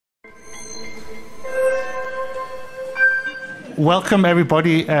Welcome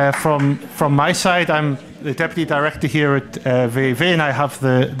everybody from my side. I'm the Deputy Director here at wiiw, and I have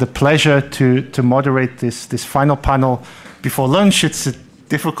the pleasure to moderate this final panel before lunch. It's a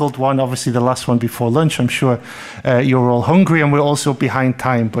difficult one, obviously the last one before lunch. I'm sure you're all hungry and we're also behind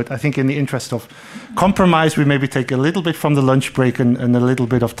time, but I think in the interest of compromise, we maybe take a little bit from the lunch break and a little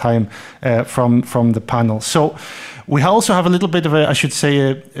bit of time from the panel. So we also have a little bit of a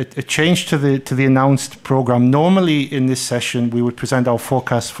change to the announced program. Normally in this session, we would present our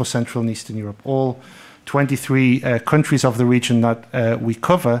forecast for Central and Eastern Europe, all 23 countries of the region that we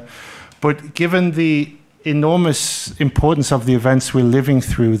cover. But given the enormous importance of the events we're living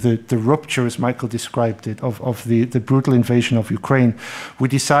through, the rupture, as Michael described it, of the brutal invasion of Ukraine, we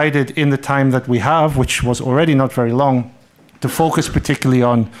decided in the time that we have, which was already not very long, to focus particularly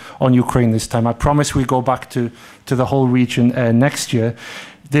on Ukraine this time. I promise we go back to the whole region next year.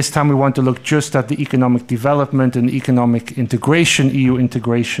 This time we want to look just at the economic development and economic integration, EU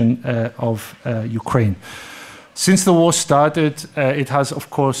integration of Ukraine. Since the war started, it has, of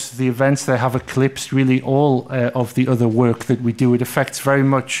course, the events that have eclipsed really all of the other work that we do. It affects very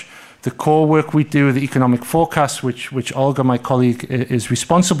much the core work we do, the economic forecast, which Olga, my colleague, is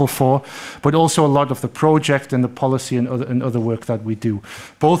responsible for, but also a lot of the project and the policy and other work that we do.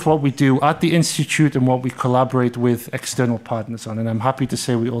 Both what we do at the Institute and what we collaborate with external partners on. And I'm happy to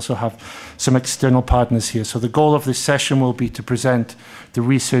say we also have some external partners here. So the goal of this session will be to present the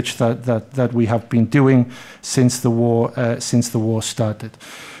research that we have been doing since the war started.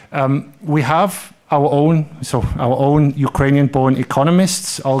 We have our own Ukrainian-born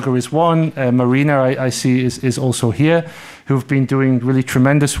economists. Olga is one. Marina, I see, is also here, who've been doing really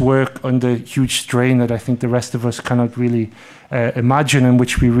tremendous work under huge strain that I think the rest of us cannot really imagine, and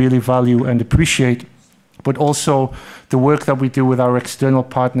which we really value and appreciate. But also the work that we do with our external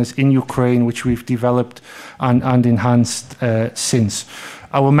partners in Ukraine, which we've developed and enhanced since.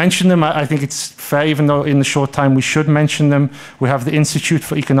 I will mention them. I think it's fair, even though in the short time we should mention them. We have the Institute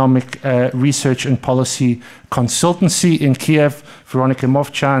for Economic Research and Policy Consultancy in Kyiv. Veronika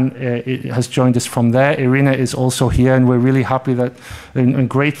Movchan has joined us from there. Irina is also here, and we're really happy that and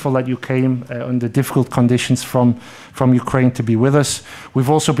grateful that you came under difficult conditions from Ukraine to be with us. We've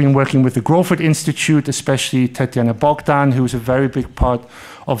also been working with the Grieveson Institute, especially Tetiana Bogdan, who's a very big part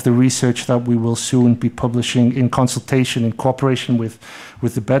of the research that we will soon be publishing in consultation, in cooperation with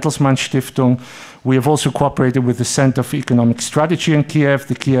the Bertelsmann Stiftung. We have also cooperated with the Center for Economic Strategy in Kyiv,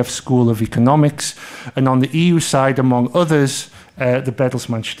 the Kyiv School of Economics, and on the EU side, among others, the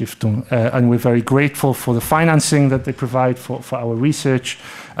Bertelsmann Stiftung. And we're very grateful for the financing that they provide for our research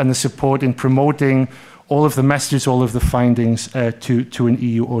and the support in promoting all of the messages, all of the findings to an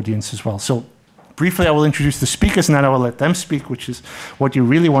EU audience as well. So briefly, I will introduce the speakers and then I will let them speak, which is what you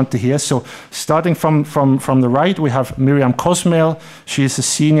really want to hear. So starting from the right, we have Miriam Kosmehl. She is a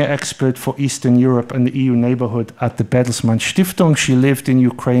senior expert for Eastern Europe and the EU neighborhood at the Bertelsmann Stiftung. She lived in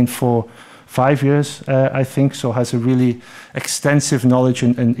Ukraine for 5 years, I think, so has a really extensive knowledge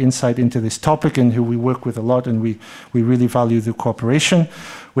and insight into this topic, and who we work with a lot, and we really value the cooperation.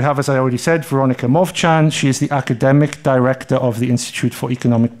 We have, as I already said, Veronika Movchan. She is the academic director of the Institute for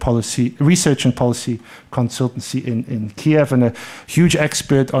Economic Policy Research and Policy Consultancy in Kyiv, and a huge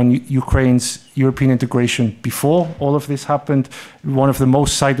expert on Ukraine's European integration before all of this happened. One of the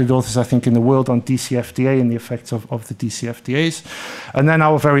most cited authors, I think, in the world on DCFTA and the effects of the DCFTAs. And then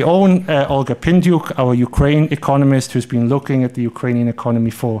our very own Olga Pindyuk, our Ukraine economist, who's been looking at the Ukrainian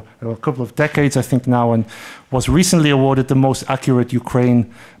economy for a couple of decades, I think now, and was recently awarded the most accurate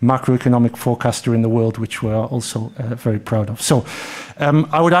Ukraine macroeconomic forecaster in the world, which we are also very proud of. So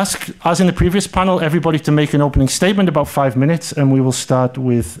I would ask, as in the previous panel, everybody to make an opening statement, about 5 minutes, and we will start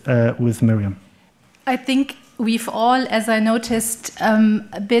with Miriam. I think we've all, as I noticed,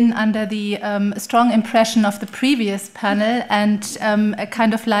 been under the strong impression of the previous panel and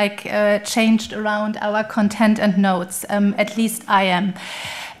kind of like changed around our content and notes. At least I am.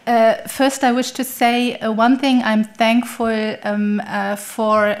 First, I wish to say one thing I'm thankful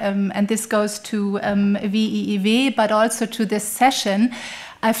for, and this goes to wiiw, but also to this session.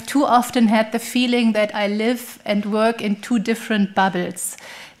 I've too often had the feeling that I live and work in two different bubbles,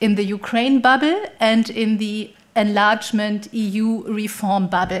 in the Ukraine bubble and in the enlargement EU reform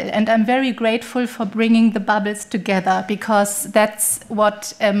bubble. And I'm very grateful for bringing the bubbles together, because that's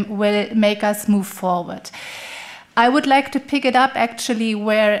what will make us move forward. I would like to pick it up actually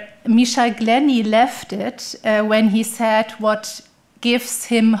where Michal Glenny left it when he said what gives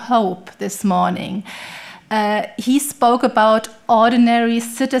him hope this morning. He spoke about ordinary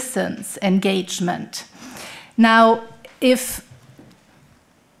citizens' engagement. Now, if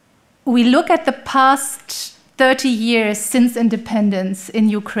we look at the 30 years since independence in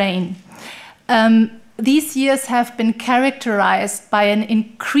Ukraine. These years have been characterized by an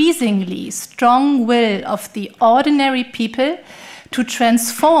increasingly strong will of the ordinary people to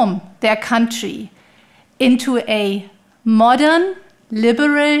transform their country into a modern,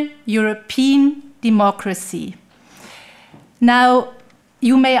 liberal, European democracy. Now,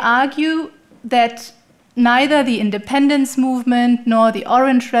 you may argue that neither the independence movement, nor the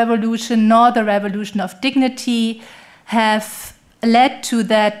Orange Revolution, nor the Revolution of Dignity have led to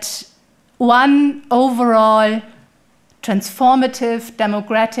that one overall transformative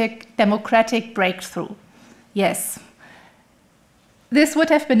democratic breakthrough. Yes. This would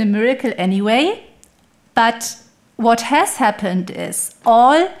have been a miracle anyway, but what has happened is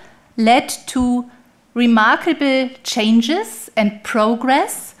all led to remarkable changes and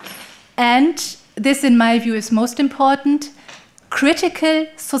progress, and this, in my view, is most important, critical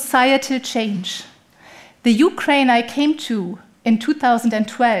societal change. The Ukraine I came to in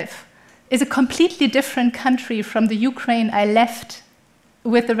 2012 is a completely different country from the Ukraine I left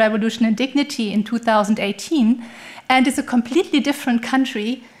with the Revolution and Dignity in 2018, and is a completely different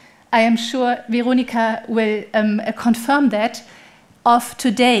country, I am sure Veronika will confirm that, of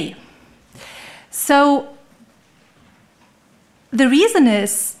today. So the reason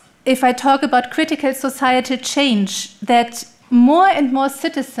is, if I talk about critical societal change, that more and more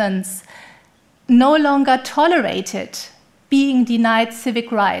citizens no longer tolerated being denied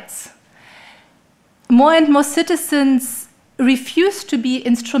civic rights. More and more citizens refuse to be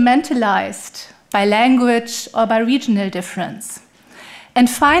instrumentalized by language or by regional difference. And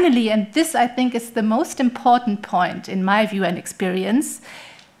finally, and this I think is the most important point in my view and experience,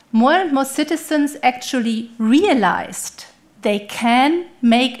 more and more citizens actually realized they can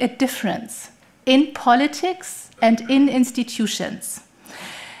make a difference in politics and in institutions.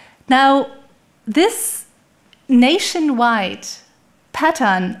 Now, this nationwide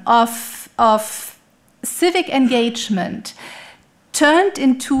pattern of civic engagement turned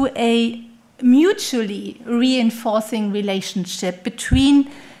into a mutually reinforcing relationship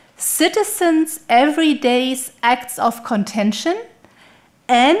between citizens' everyday acts of contention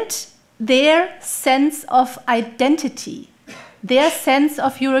and their sense of identity, their sense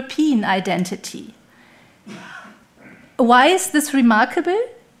of European identity. Why is this remarkable?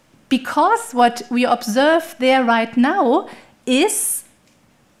 Because what we observe there right now is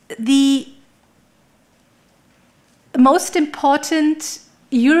the most important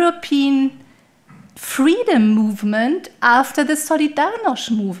European freedom movement after the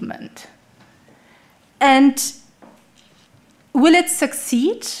Solidarność movement. And will it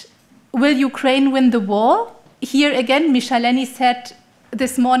succeed? Will Ukraine win the war? Here again, Michaleni said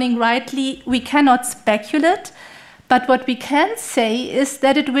this morning rightly, we cannot speculate, but what we can say is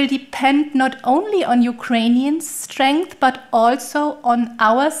that it will depend not only on Ukrainian strength, but also on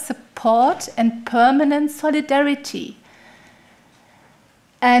our support and permanent solidarity.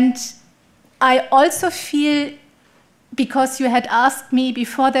 And I also feel, because you had asked me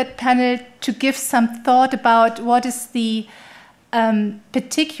before that panel to give some thought about what is the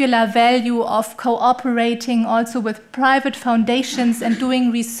particular value of cooperating also with private foundations and doing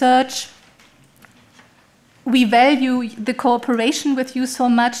research. We value the cooperation with you so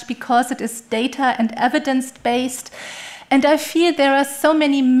much because it is data and evidence-based. And I feel there are so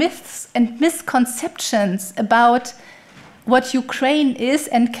many myths and misconceptions about what Ukraine is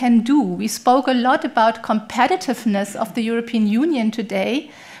and can do. We spoke a lot about competitiveness of the European Union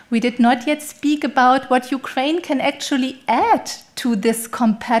today. We did not yet speak about what Ukraine can actually add to this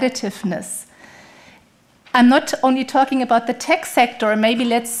competitiveness. I'm not only talking about the tech sector. Maybe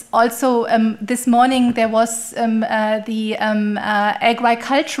let's also, this morning there was the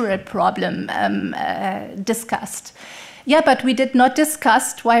agricultural problem discussed. Yeah, but we did not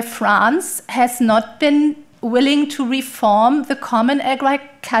discuss why France has not been willing to reform the common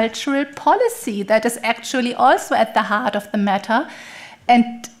agricultural policy that is actually also at the heart of the matter.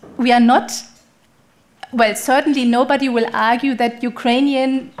 And we are not, well, certainly nobody will argue that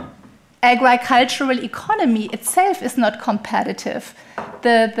Ukrainian agricultural economy itself is not competitive.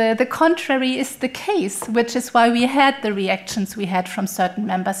 The contrary is the case, which is why we had the reactions we had from certain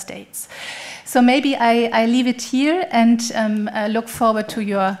member states. So maybe I leave it here and look forward to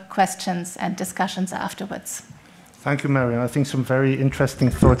your questions and discussions afterwards. Thank you, Miriam. I think some very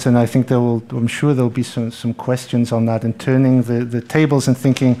interesting thoughts, and I think I'm sure there will be some questions on that, and turning the tables and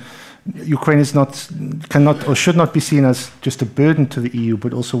thinking Ukraine is cannot or should not be seen as just a burden to the EU,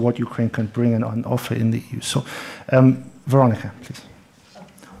 but also what Ukraine can bring and offer in the EU. So, Veronika, please.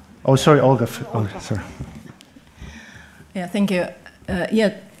 Oh, sorry, Olga. Sorry. Yeah, thank you.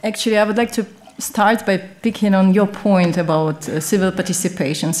 Yeah, actually, I would like to start by picking on your point about civil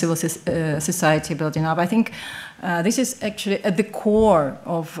participation, civil society building up. I think this is actually at the core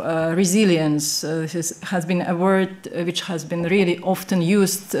of resilience. This has been a word which has been really often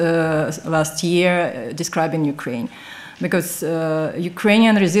used last year describing Ukraine. Because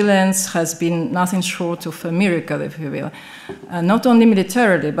Ukrainian resilience has been nothing short of a miracle, if you will. Not only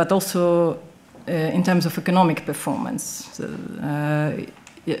militarily, but also in terms of economic performance. So,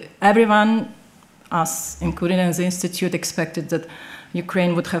 everyone, us including as the Institute, expected that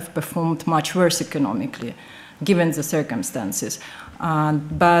Ukraine would have performed much worse economically, given the circumstances.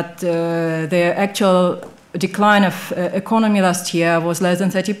 But the actual decline of economy last year was less than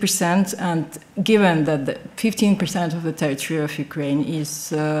 30%, and given that 15% of the territory of Ukraine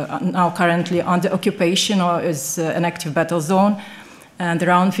is now currently under occupation or is an active battle zone, and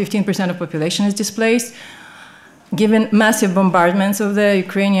around 15% of population is displaced, given massive bombardments of the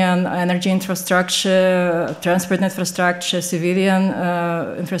Ukrainian energy infrastructure, transport infrastructure, civilian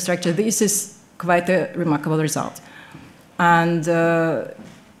infrastructure, this is quite a remarkable result. And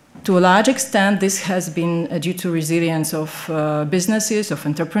to a large extent, this has been due to resilience of businesses, of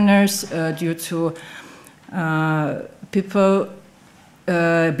entrepreneurs, due to people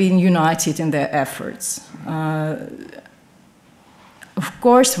being united in their efforts. Of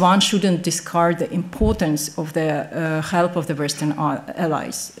course, one shouldn't discard the importance of the help of the Western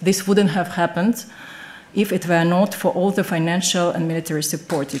allies. This wouldn't have happened if it were not for all the financial and military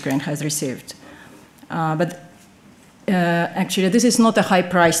support Ukraine has received. Actually, this is not a high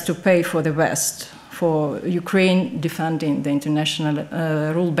price to pay for the West, for Ukraine defending the international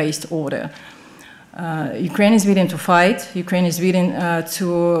rule-based order. Ukraine is willing to fight. Ukraine is willing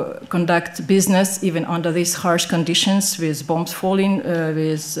to conduct business even under these harsh conditions, with bombs falling,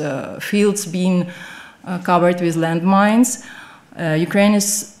 with fields being covered with landmines. Ukraine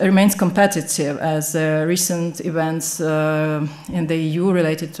remains competitive, as recent events in the EU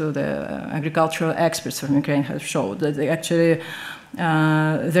related to the agricultural experts from Ukraine have showed that actually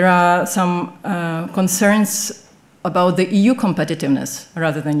there are some concerns about the EU competitiveness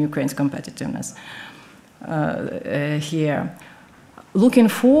rather than Ukraine's competitiveness here. Looking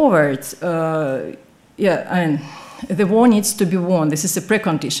forward, the war needs to be won. This is a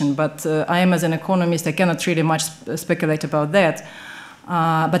precondition, but I am, as an economist, I cannot really much speculate about that.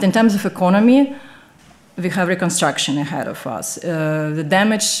 But in terms of economy, we have reconstruction ahead of us. The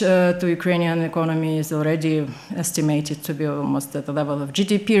damage to Ukrainian economy is already estimated to be almost at the level of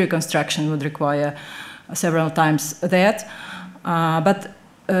GDP. Reconstruction would require several times that. But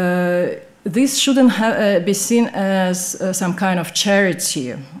this shouldn't be seen as some kind of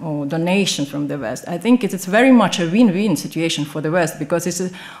charity or donation from the West. I think it's very much a win-win situation for the West, because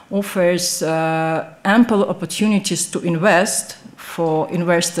it offers ample opportunities to invest for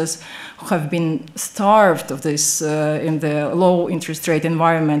investors who have been starved of this in the low interest rate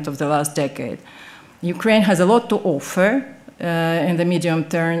environment of the last decade. Ukraine has a lot to offer in the medium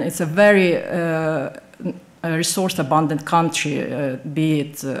term. It's a very a resource-abundant country, be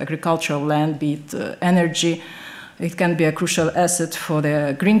it agricultural land, be it energy. It can be a crucial asset for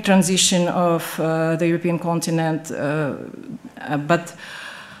the green transition of the European continent.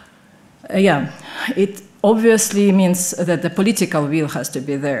 It obviously means that the political will has to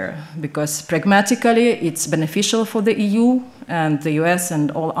be there, because pragmatically it's beneficial for the EU and the US and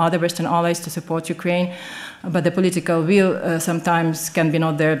all other Western allies to support Ukraine. But the political will sometimes can be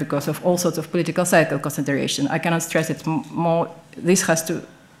not there because of all sorts of political cycle consideration. I cannot stress it more. This has to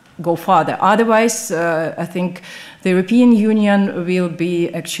go further. Otherwise, I think the European Union will be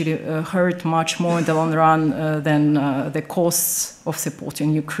actually hurt much more in the long run than the costs of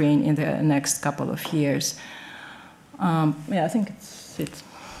supporting Ukraine in the next couple of years. I think it's it.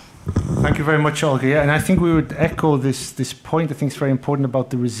 Thank you very much, Olga. Yeah, and I think we would echo this point. I think it's very important about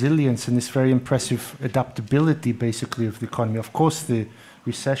the resilience and this very impressive adaptability, basically, of the economy. Of course, the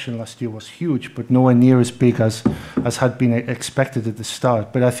recession last year was huge, but nowhere near as big as had been expected at the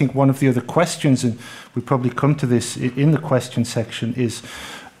start. But I think one of the other questions, and we probably come to this in the question section, is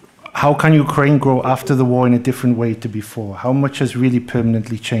how can Ukraine grow after the war in a different way to before? How much has really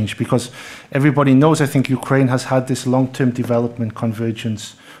permanently changed? Because everybody knows, I think, Ukraine has had this long-term development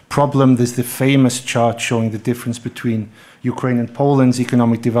convergence problem. There's the famous chart showing the difference between Ukraine and Poland's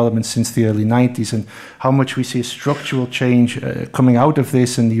economic development since the early 90s, and how much we see a structural change coming out of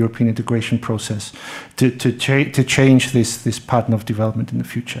this and the European integration process to change this pattern of development in the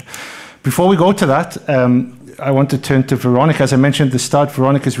future. Before we go to that, I want to turn to Veronika. As I mentioned at the start,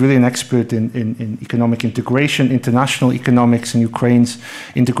 Veronika is really an expert in economic integration, international economics, and Ukraine's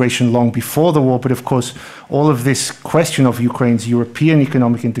integration long before the war. But of course, all of this question of Ukraine's European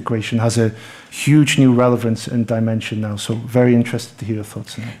economic integration has a huge new relevance and dimension now. So very interested to hear your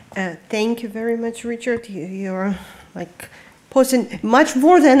thoughts on that. Thank you very much, Richard. You're like posing much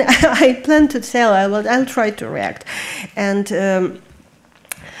more than I planned to tell. I'll try to react. And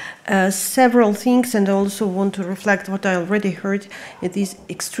several things, and I also want to reflect what I already heard at this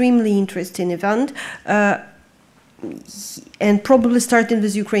extremely interesting event, and probably starting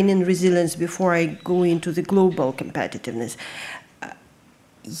with Ukrainian resilience before I go into the global competitiveness.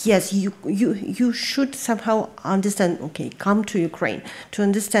 Yes, you should somehow understand, okay, come to Ukraine, to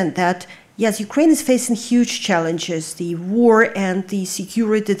understand that, yes, Ukraine is facing huge challenges, the war and the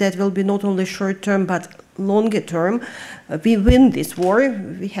security that will be not only short-term but longer term. We win this war,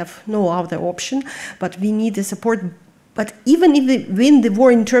 we have no other option, but we need the support. But even if we win the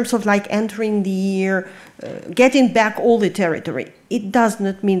war in terms of like entering the year, getting back all the territory, it does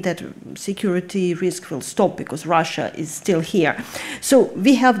not mean that security risk will stop because Russia is still here. So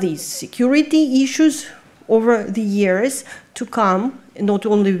we have these security issues over the years to come, not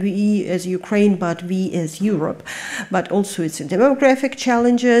only we as Ukraine, but we as Europe. But also it's the demographic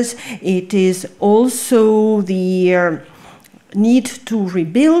challenges, it is also the need to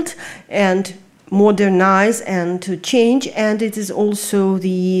rebuild and modernize and to change, and it is also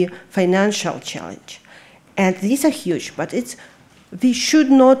the financial challenge. And these are huge, but we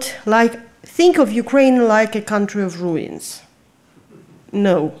should not think of Ukraine like a country of ruins.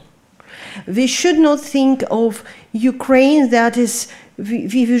 No. We should not think of Ukraine that is,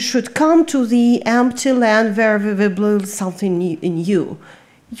 we should come to the empty land where we will build something new.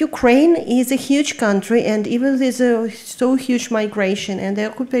 Ukraine is a huge country, and even with a so huge migration and the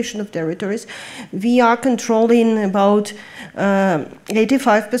occupation of territories, we are controlling about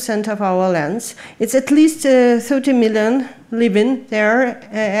 85% of our lands. It's at least 30 million living there,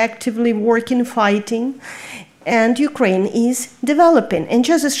 actively working, fighting, and Ukraine is developing. And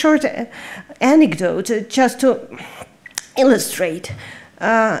just a short anecdote, just to illustrate.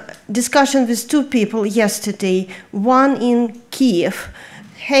 Discussion with two people yesterday, one in Kyiv.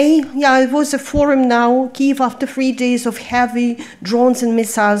 Hey, yeah, it was a forum now, Kyiv, after 3 days of heavy drones and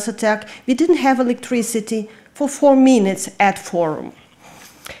missiles attack. We didn't have electricity for 4 minutes at forum.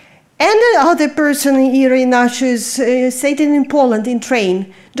 And the other person, Irina, she's sitting in Poland in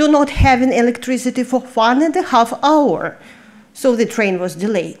train, do not having electricity for 1.5 hours. So the train was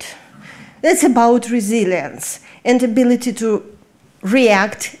delayed. That's about resilience and ability to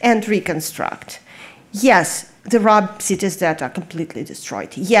react and reconstruct. Yes, there are cities that are completely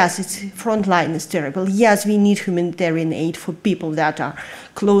destroyed. Yes, its front line is terrible. Yes, we need humanitarian aid for people that are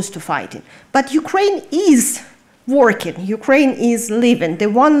close to fighting. But Ukraine is working. Ukraine is living. The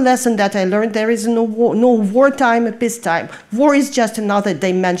one lesson that I learned, there is no wartime or peacetime. War is just another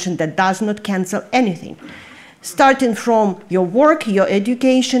dimension that does not cancel anything. Starting from your work, your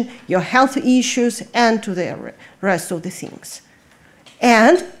education, your health issues, and to the rest of the things.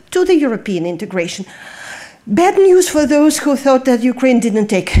 And to the European integration. Bad news for those who thought that Ukraine didn't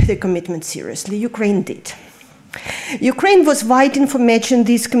take the commitment seriously. Ukraine did. Ukraine was fighting for matching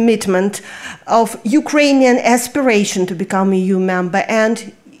this commitment of Ukrainian aspiration to become EU member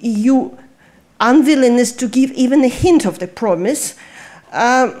and EU unwillingness to give even a hint of the promise.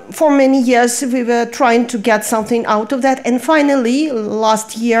 For many years, we were trying to get something out of that. And finally,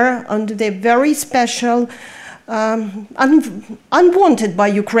 last year, under the very special unwanted by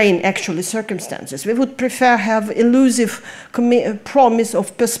Ukraine, actually, circumstances. We would prefer have elusive promise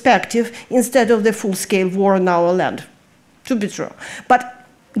of perspective instead of the full-scale war on our land, to be true. But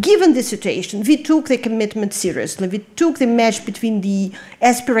given the situation, we took the commitment seriously. We took the match between the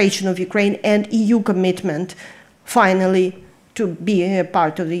aspiration of Ukraine and EU commitment, finally, to be a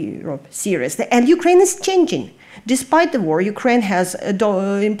part of the Europe seriously. And Ukraine is changing. Despite the war, Ukraine has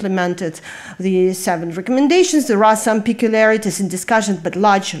implemented the 7 recommendations. There are some peculiarities in discussion, but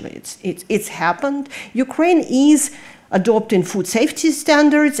largely it's happened. Ukraine is adopting food safety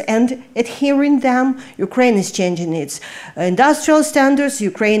standards and adhering them. Ukraine is changing its industrial standards.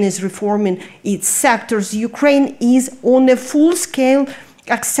 Ukraine is reforming its sectors. Ukraine is on a full-scale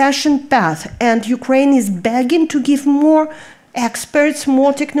accession path, and Ukraine is begging to give more experts,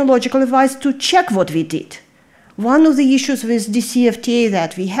 more technological advice to check what we did. One of the issues with DCFTA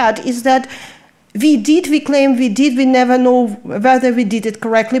that we had is that we claim we did, we never know whether we did it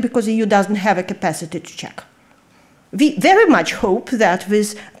correctly because the EU doesn't have a capacity to check. We very much hope that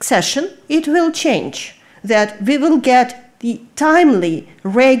with accession it will change, that we will get the timely,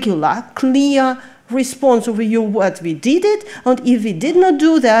 regular, clear response of EU what we did it, and if we did not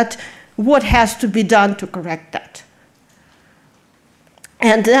do that, what has to be done to correct that.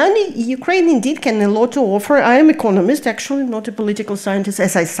 And then Ukraine indeed can a lot to offer. I am an economist, actually, not a political scientist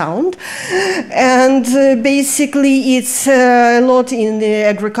as I sound. And basically it's a lot in the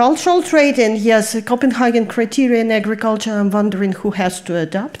agricultural trade, and yes, Copenhagen criteria in agriculture, I'm wondering who has to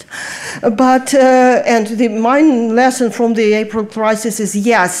adapt. But, and the main lesson from the April crisis is,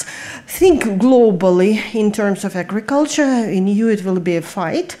 yes, think globally in terms of agriculture. In EU it will be a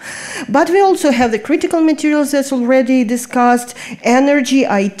fight. But we also have the critical materials that's already discussed, energy,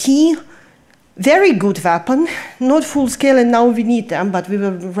 IT, very good weapon, not full scale, and now we need them, but we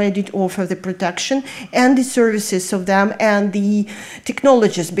were ready to offer the protection and the services of them and the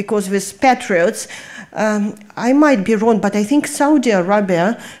technologies, because with Patriots, I might be wrong, but I think Saudi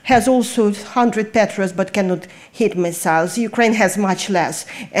Arabia has also 100 Patriots but cannot hit missiles. Ukraine has much less,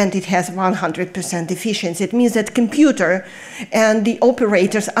 and it has 100% efficiency. It means that computer and the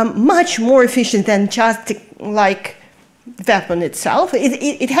operators are much more efficient than just like weapon itself.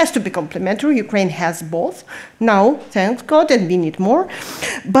 It has to be complementary. Ukraine has both now, thank God, and we need more.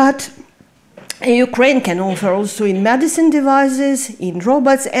 But Ukraine can offer also in medicine devices, in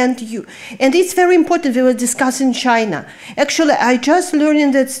robots, and it's very important. We were discussing China. Actually, I just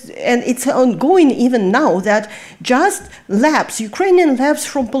learned that, and it's ongoing even now, that just labs, Ukrainian labs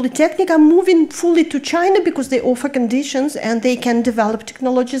from Polytechnic are moving fully to China because they offer conditions and they can develop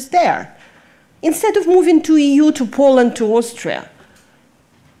technologies there. Instead of moving to EU, to Poland, to Austria,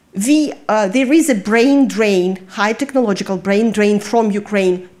 there is a brain drain, high technological brain drain from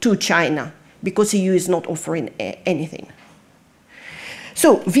Ukraine to China, because EU is not offering anything.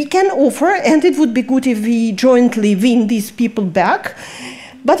 So we can offer, and it would be good if we jointly win these people back,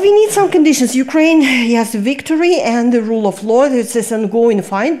 but we need some conditions. Ukraine has a victory and the rule of law. It's an ongoing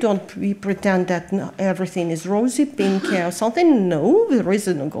fight. Don't we pretend that everything is rosy, pink, or something. No, there is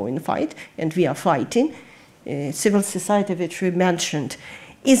an ongoing fight, and we are fighting. Civil society, which we mentioned,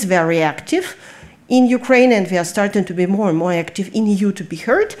 is very active in Ukraine, and we are starting to be more and more active in EU to be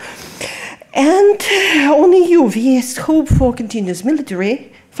heard. And on EU, we hope for continuous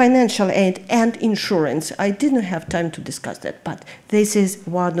military, financial aid, and insurance. I didn't have time to discuss that, but this is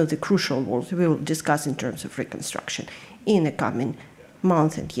one of the crucial words we will discuss in terms of reconstruction in the coming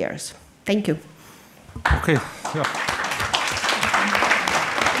months and years. Thank you. Okay. Yeah.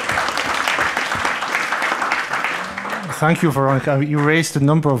 Thank you, Veronika. You raised a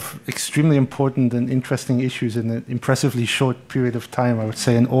number of extremely important and interesting issues in an impressively short period of time, I would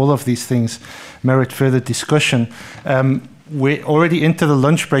say, and all of these things merit further discussion. We're already into the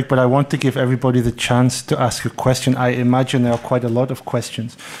lunch break, but I want to give everybody the chance to ask a question. I imagine there are quite a lot of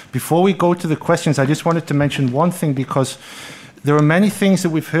questions. Before we go to the questions, I just wanted to mention one thing, because there are many things that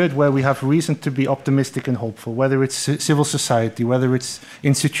we've heard where we have reason to be optimistic and hopeful, whether it's civil society, whether it's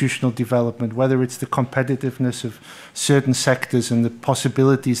institutional development, whether it's the competitiveness of certain sectors and the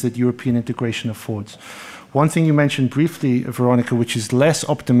possibilities that European integration affords. One thing you mentioned briefly, Veronika, which is less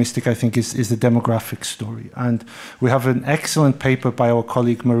optimistic, I think, is the demographic story. And we have an excellent paper by our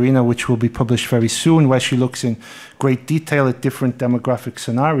colleague Marina, which will be published very soon, where she looks in great detail at different demographic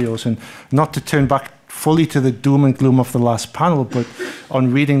scenarios. And not to turn back fully to the doom and gloom of the last panel, but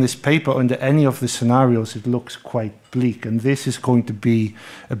on reading this paper, under any of the scenarios, it looks quite bleak. And this is going to be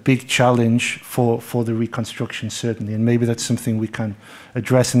a big challenge for the reconstruction, certainly. And maybe that's something we can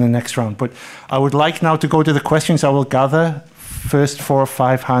address in the next round. But I would like now to go to the questions. I will gather first 4 or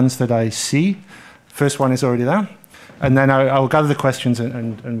 5 hands that I see. First one is already there. And then I will gather the questions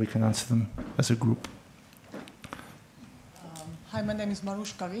and we can answer them as a group. Hi, my name is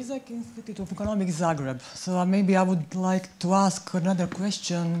Maruška Vizek, Institute of Economics, Zagreb. So maybe I would like to ask another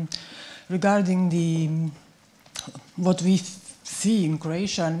question regarding what we see in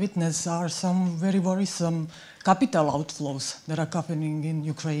Croatia and witness are some very worrisome capital outflows that are happening in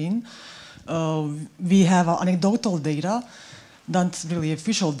Ukraine. We have anecdotal data, not really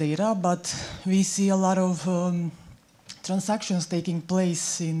official data, but we see a lot of transactions taking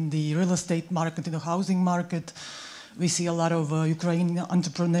place in the real estate market, in the housing market. We see a lot of Ukrainian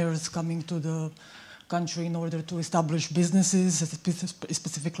entrepreneurs coming to the country in order to establish businesses,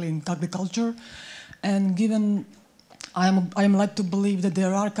 specifically in agriculture. And given I'm led to believe that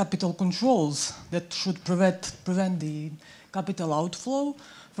there are capital controls that should prevent the capital outflow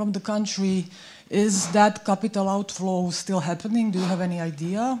from the country. Is that capital outflow still happening? Do you have any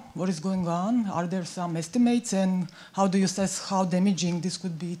idea what is going on? Are there some estimates? And how do you assess how damaging this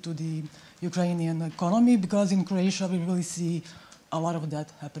could be to the Ukrainian economy? Because in Croatia, we really see a lot of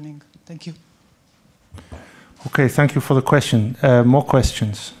that happening. Thank you. Okay, thank you for the question. More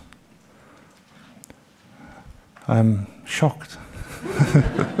questions? I'm shocked.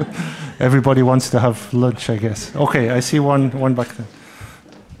 Everybody wants to have lunch, I guess. Okay, I see one back there.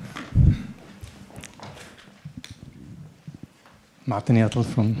 Martin Ertl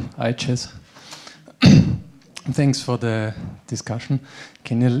from IHS. Thanks for the discussion.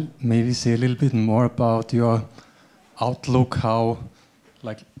 Can you maybe say a little bit more about your outlook, how,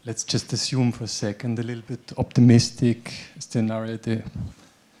 like, let's just assume for a second, a little bit optimistic scenario, the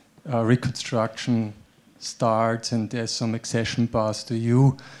reconstruction starts and there's some accession path to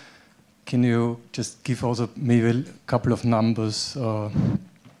you. Can you just give also maybe a couple of numbers,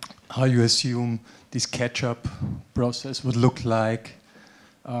 how you assume this catch-up process would look like?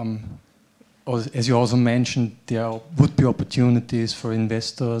 As you also mentioned, there would be opportunities for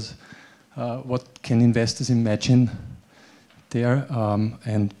investors. What can investors imagine there?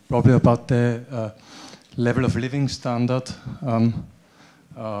 And probably about the level of living standard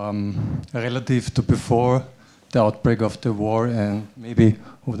relative to before the outbreak of the war and maybe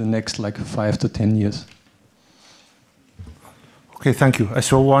over the next like 5 to 10 years. Okay, thank you. I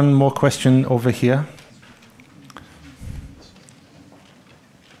saw one more question over here.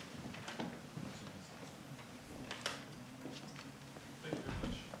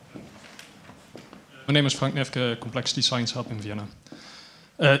 My name is Frank Nefke, Complexity Science Hub in Vienna.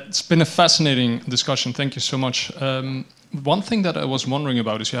 It's been a fascinating discussion. Thank you so much. One thing that I was wondering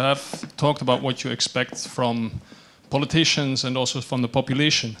about is you have talked about what you expect from politicians and also from the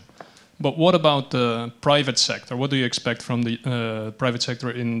population. But what about the private sector? What do you expect from the private sector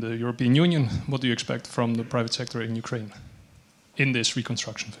in the European Union? What do you expect from the private sector in Ukraine in this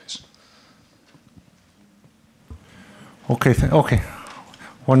reconstruction phase? Okay, okay.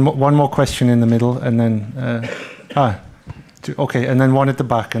 One more question in the middle, and then okay, and then one at the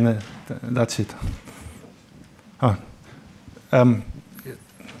back, and that's it. Can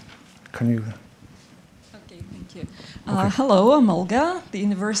you? Okay, thank you. Hello, I'm Olga, the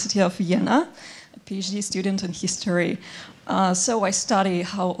University of Vienna, a PhD student in history. So I study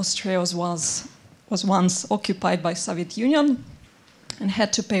how Austria was once occupied by Soviet Union and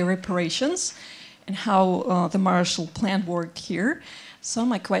had to pay reparations, and how the Marshall Plan worked here. So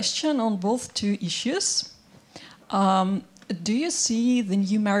my question on both two issues. Do you see the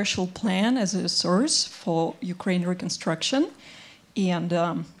new Marshall Plan as a source for Ukraine reconstruction? And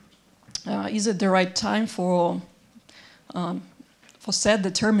is it the right time for set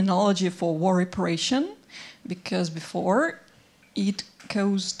the terminology for war reparation? Because before it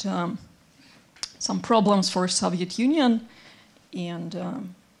caused some problems for Soviet Union, and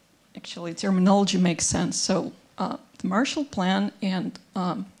actually terminology makes sense. So the Marshall Plan and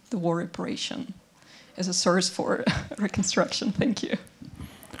the war reparation as a source for reconstruction. Thank you.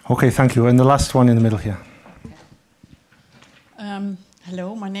 Okay, thank you. And the last one in the middle here.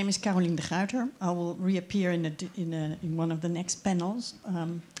 Hello, my name is Caroline de Guiter. I will reappear in one of the next panels.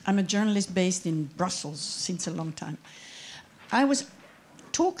 I'm a journalist based in Brussels since a long time. I was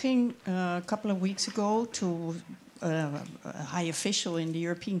talking a couple of weeks ago to a high official in the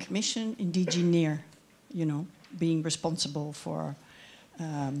European Commission in DG NEAR, you know, being responsible for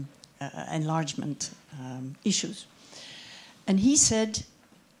enlargement issues. And he said,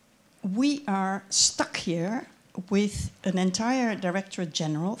 we are stuck here with an entire Directorate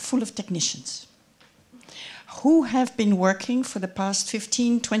General full of technicians who have been working for the past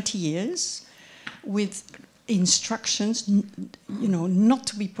 15, 20 years with instructions, you know, not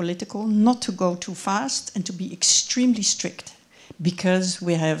to be political, not to go too fast, and to be extremely strict, because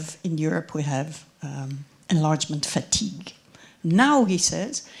we have, in Europe, we have enlargement fatigue. Now, he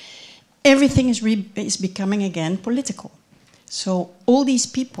says, everything is becoming again political. So all these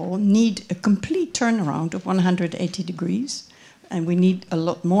people need a complete turnaround of 180 degrees, and we need a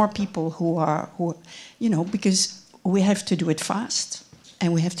lot more people who you know, because we have to do it fast,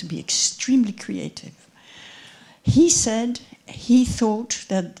 and we have to be extremely creative. He said he thought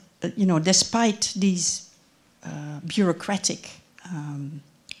that, you know, despite these bureaucratic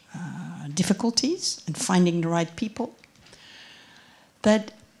difficulties and finding the right people,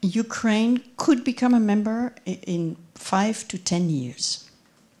 that Ukraine could become a member in 5 to 10 years.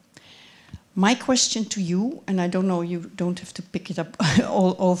 My question to you, and I don't know, you don't have to pick it up,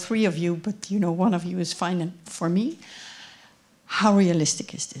 all three of you, but you know, one of you is fine for me. How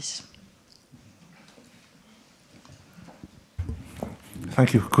realistic is this?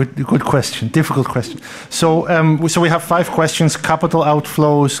 Thank you. Good question. Difficult question. So, so we have 5 questions: capital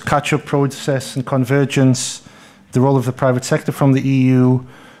outflows, catch-up process and convergence, the role of the private sector from the EU,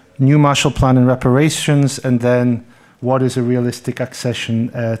 new Marshall Plan and reparations, and then what is a realistic accession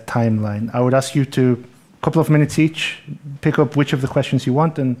timeline. I would ask you to, a couple of minutes each, pick up which of the questions you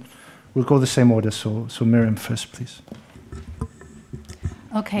want, and we'll go the same order. So Miriam first, please.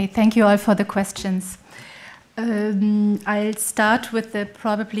 Okay, thank you all for the questions. I'll start with the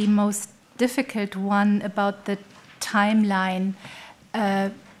probably most difficult one about the timeline.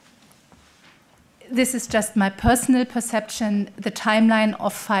 This is just my personal perception. The timeline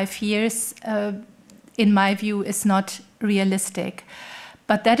of 5 years, in my view, is not realistic.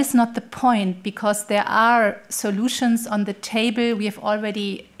 But that is not the point, because there are solutions on the table. We have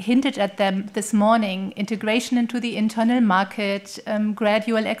already hinted at them this morning: integration into the internal market,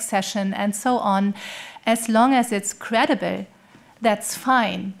 gradual accession, and so on. As long as it's credible, that's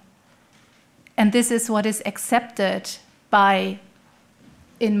fine. And this is what is accepted by,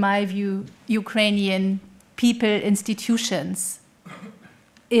 in my view, Ukrainian people, institutions,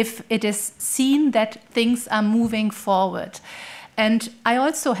 if it is seen that things are moving forward. And I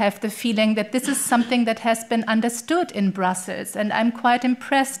also have the feeling that this is something that has been understood in Brussels, and I'm quite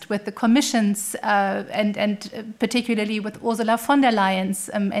impressed with the Commission's and particularly with Ursula von der Leyen's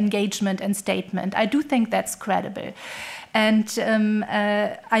engagement and statement. I do think that's credible. And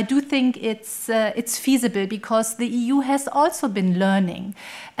I do think it's feasible, because the EU has also been learning.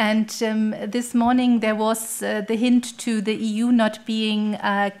 And this morning there was the hint to the EU not being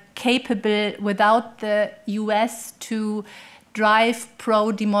capable without the US to drive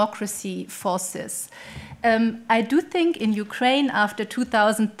pro-democracy forces. I do think in Ukraine after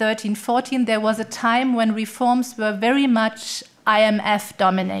 2013-14 there was a time when reforms were very much IMF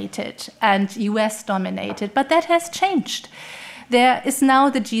dominated and US dominated, but that has changed. There is now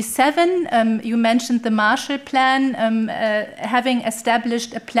the G7, you mentioned the Marshall Plan, having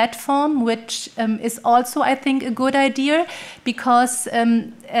established a platform, which is also, I think, a good idea, because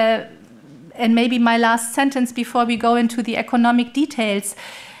and maybe my last sentence before we go into the economic details,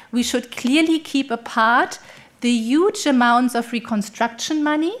 we should clearly keep apart the huge amounts of reconstruction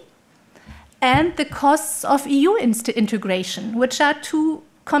money and the costs of EU integration, which are two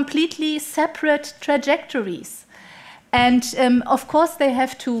completely separate trajectories. And of course they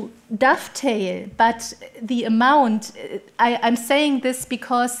have to dovetail, but the amount, I'm saying this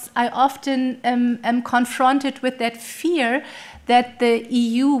because I often am confronted with that fear that the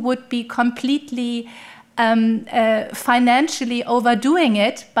EU would be completely financially overdoing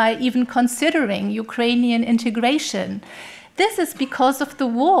it by even considering Ukrainian integration. This is because of the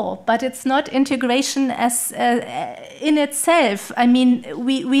war, but it's not integration as in itself. I mean,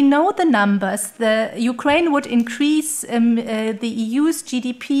 we know the numbers. The Ukraine would increase the EU's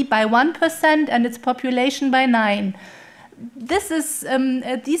GDP by 1% and its population by 9%. This is,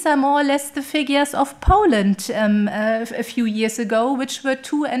 these are more or less the figures of Poland a few years ago, which were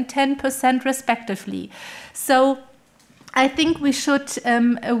 2% and 10% respectively. So I think we should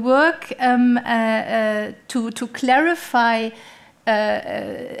work to clarify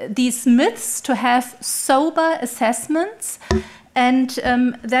these myths, to have sober assessments, and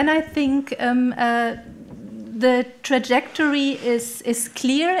then I think the trajectory is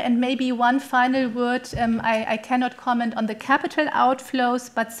clear. And maybe one final word, I cannot comment on the capital outflows,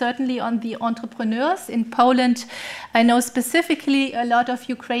 but certainly on the entrepreneurs. In Poland, I know specifically a lot of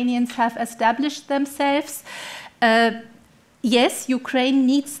Ukrainians have established themselves. Yes, Ukraine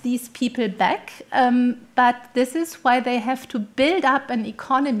needs these people back, but this is why they have to build up an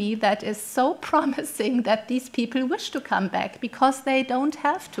economy that is so promising that these people wish to come back, because they don't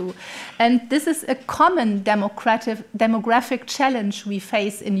have to. And this is a common demographic challenge we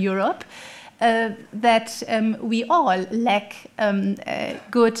face in Europe, that we all lack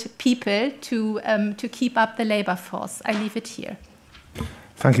good people to keep up the labor force. I leave it here.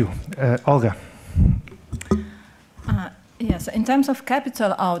 Thank you. Olga. Yes, in terms of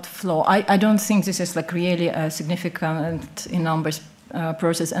capital outflow, I don't think this is like really a significant in numbers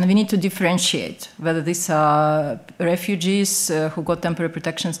process, and we need to differentiate whether these are refugees who got temporary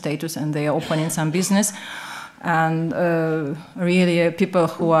protection status and they are opening some business, and really people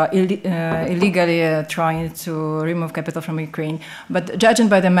who are illegally trying to remove capital from Ukraine. But judging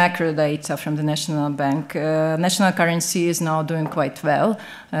by the macro data from the National Bank, national currency is now doing quite well.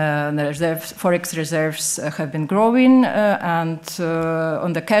 The forex reserves have been growing, and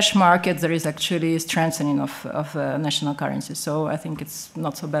on the cash market there is actually strengthening of national currency. So I think it's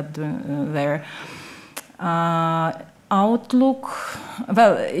not so bad there. Outlook,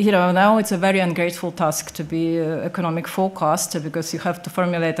 well, you know, now it's a very ungrateful task to be economic forecaster, because you have to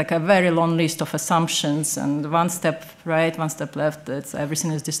formulate like a very long list of assumptions, and one step right, one step left,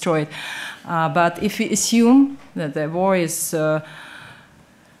 everything is destroyed. But if we assume that the war is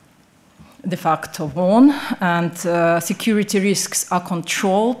de facto won, and security risks are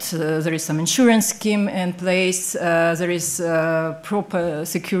controlled. There is some insurance scheme in place. There is proper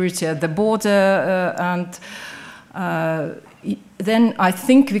security at the border, and then I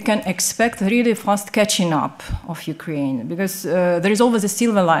think we can expect really fast catching up of Ukraine, because there is always a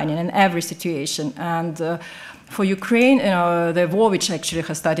silver lining in every situation. And for Ukraine, the war, which actually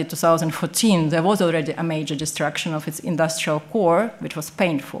has started in 2014, there was already a major destruction of its industrial core, which was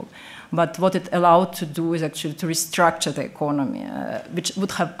painful. But what it allowed to do is actually to restructure the economy, which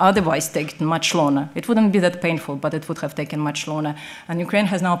would have otherwise taken much longer. It wouldn't be that painful, but it would have taken much longer. And Ukraine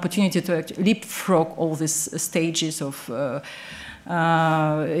has now opportunity to leapfrog all these stages of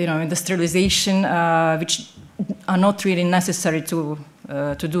industrialization, which are not really necessary to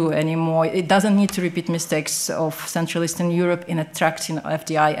do anymore. It doesn't need to repeat mistakes of Central Eastern Europe in attracting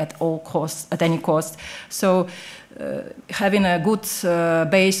FDI at all costs, at any cost. So having a good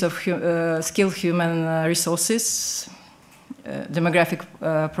base of skilled human resources, demographic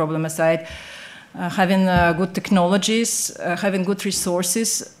problem aside, having good technologies, having good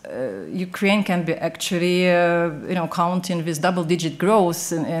resources, Ukraine can be actually, counting with double-digit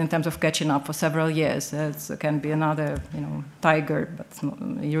growth in terms of catching up for several years. It can be another, tiger, but not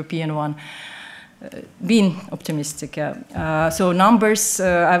a European one. Being optimistic, yeah. So numbers,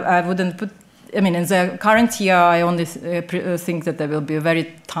 I wouldn't put. I mean, in the current year, I only think that there will be a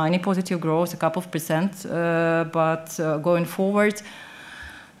very tiny positive growth, a couple of percent. But going forward,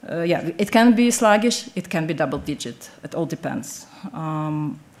 it can be sluggish, it can be double-digit. It all depends.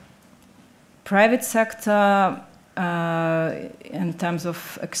 Private sector, in terms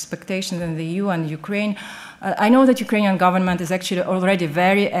of expectations in the EU and Ukraine, I know that Ukrainian government is actually already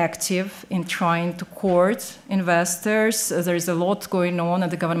very active in trying to court investors. There is a lot going on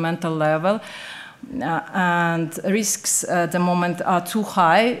at the governmental level, and risks at the moment are too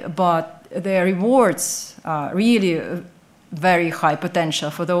high, but the rewards are really very high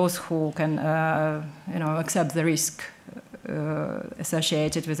potential for those who can, accept the risk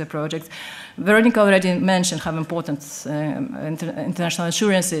associated with the project. Veronika already mentioned how important international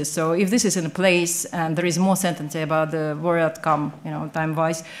assurances. So if this is in place and there is more certainty about the war outcome,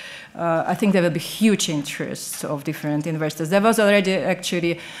 time-wise, I think there will be huge interest of different investors. There was already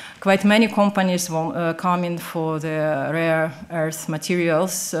actually quite many companies coming for the rare earth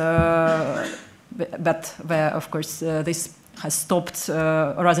materials, but where, of course, this has stopped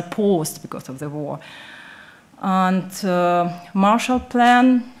or rather paused because of the war. And Marshall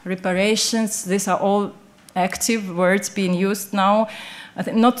Plan, reparations, these are all active words being used now. I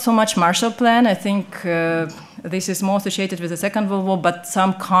think not so much Marshall Plan. I think this is more associated with the Second World War, but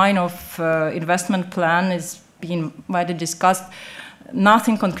some kind of investment plan is being widely discussed.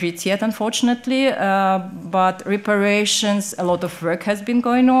 Nothing concrete yet, unfortunately, but reparations, a lot of work has been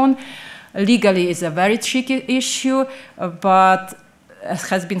going on. Legally is a very tricky issue, but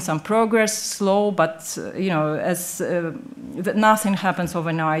has been some progress, slow, but nothing happens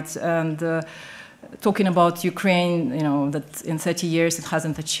overnight. And talking about Ukraine, that in 30 years it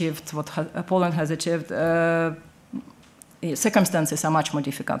hasn't achieved what Poland has achieved. Circumstances are much more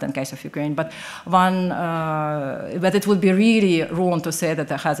difficult in case of Ukraine, but but it would be really wrong to say that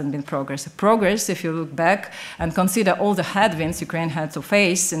there hasn't been progress. Progress, if you look back and consider all the headwinds Ukraine had to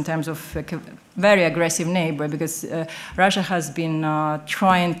face in terms of a very aggressive neighbor, because Russia has been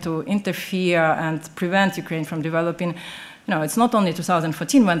trying to interfere and prevent Ukraine from developing. It's not only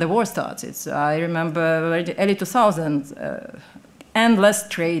 2014 when the war started. I remember early 2000s. Endless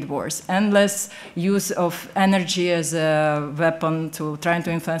trade wars, endless use of energy as a weapon to trying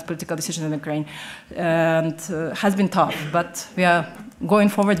to influence political decisions in Ukraine, and has been tough. But we are going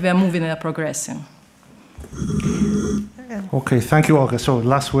forward. We are moving and progressing. Okay, thank you, Olga. So,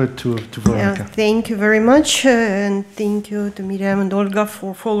 last word to Veronika. Yeah, thank you very much, and thank you to Miriam and Olga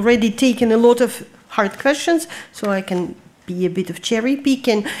for already taking a lot of hard questions, so I can be a bit of cherry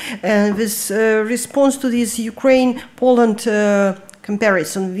picking. With response to this Ukraine-Poland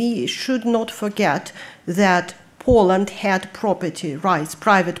comparison, we should not forget that Poland had property rights,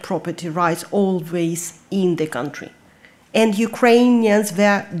 private property rights, always in the country. And Ukrainians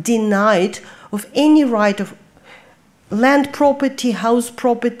were denied of any right of land property, house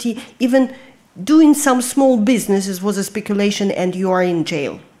property, even doing some small businesses was a speculation, and you are in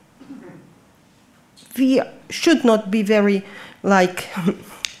jail. We should not be very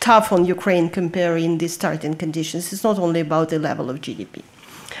tough on Ukraine comparing the starting conditions. It's not only about the level of GDP.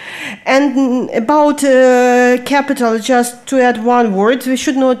 And about capital, just to add one word, we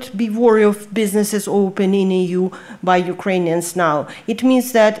should not be worried of businesses open in EU by Ukrainians now. It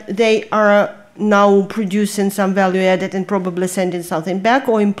means that they are now producing some value added and probably sending something back,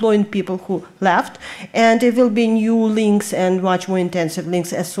 or employing people who left. And there will be new links and much more intensive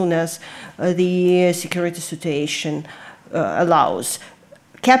links as soon as the security situation allows.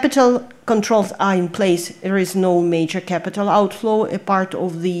 Capital controls are in place. There is no major capital outflow. A part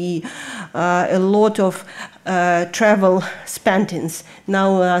of the a lot of travel spendings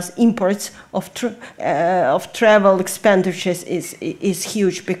now as imports of travel expenditures is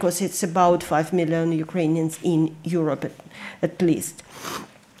huge, because it's about 5 million Ukrainians in Europe at least.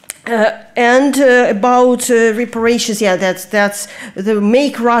 And about reparations, yeah, that's the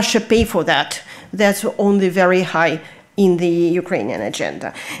make Russia pay for that. That's only very high in the Ukrainian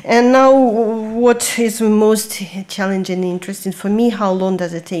agenda. And now what is most challenging and interesting for me, how long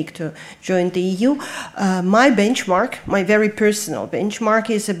does it take to join the EU? My benchmark, my very personal benchmark,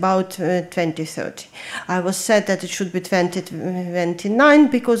 is about 2030. I was said that it should be 2029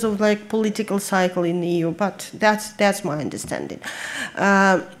 because of like political cycle in the EU, but that's my understanding.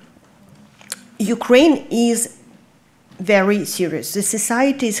 Ukraine is very serious. The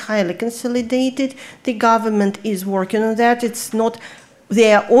society is highly consolidated. The government is working on that. It's not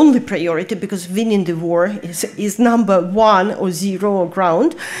their only priority, because winning the war is number one or zero or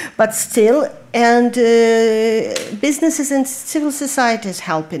ground, but still, and businesses and civil society is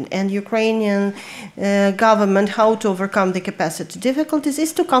helping, and Ukrainian government, how to overcome the capacity difficulties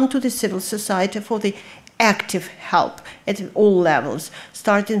is to come to the civil society for the active help at all levels,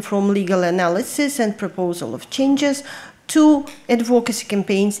 starting from legal analysis and proposal of changes to advocacy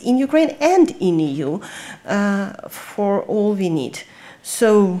campaigns in Ukraine and in EU for all we need.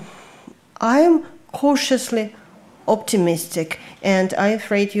 So I am cautiously optimistic, and I'm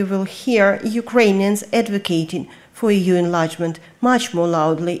afraid you will hear Ukrainians advocating for EU enlargement much more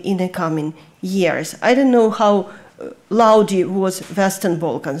loudly in the coming years. I don't know how loud it was Western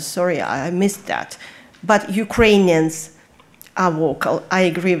Balkans, sorry, I missed that. But Ukrainians are vocal. I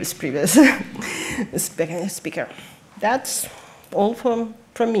agree with previous speaker. That's all from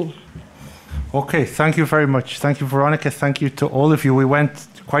me. Okay, thank you very much. Thank you, Veronika. Thank you to all of you. We went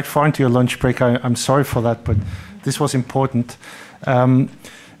quite far into your lunch break. I'm sorry for that, but this was important.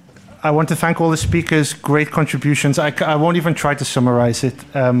 I want to thank all the speakers, great contributions. I won't even try to summarize it,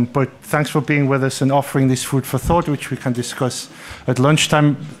 but thanks for being with us and offering this food for thought, which we can discuss at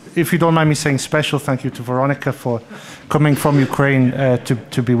lunchtime. If you don't mind me saying special thank you to Veronika for coming from Ukraine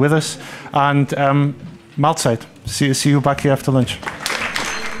to be with us. And Mahlzeit. See you back here after lunch.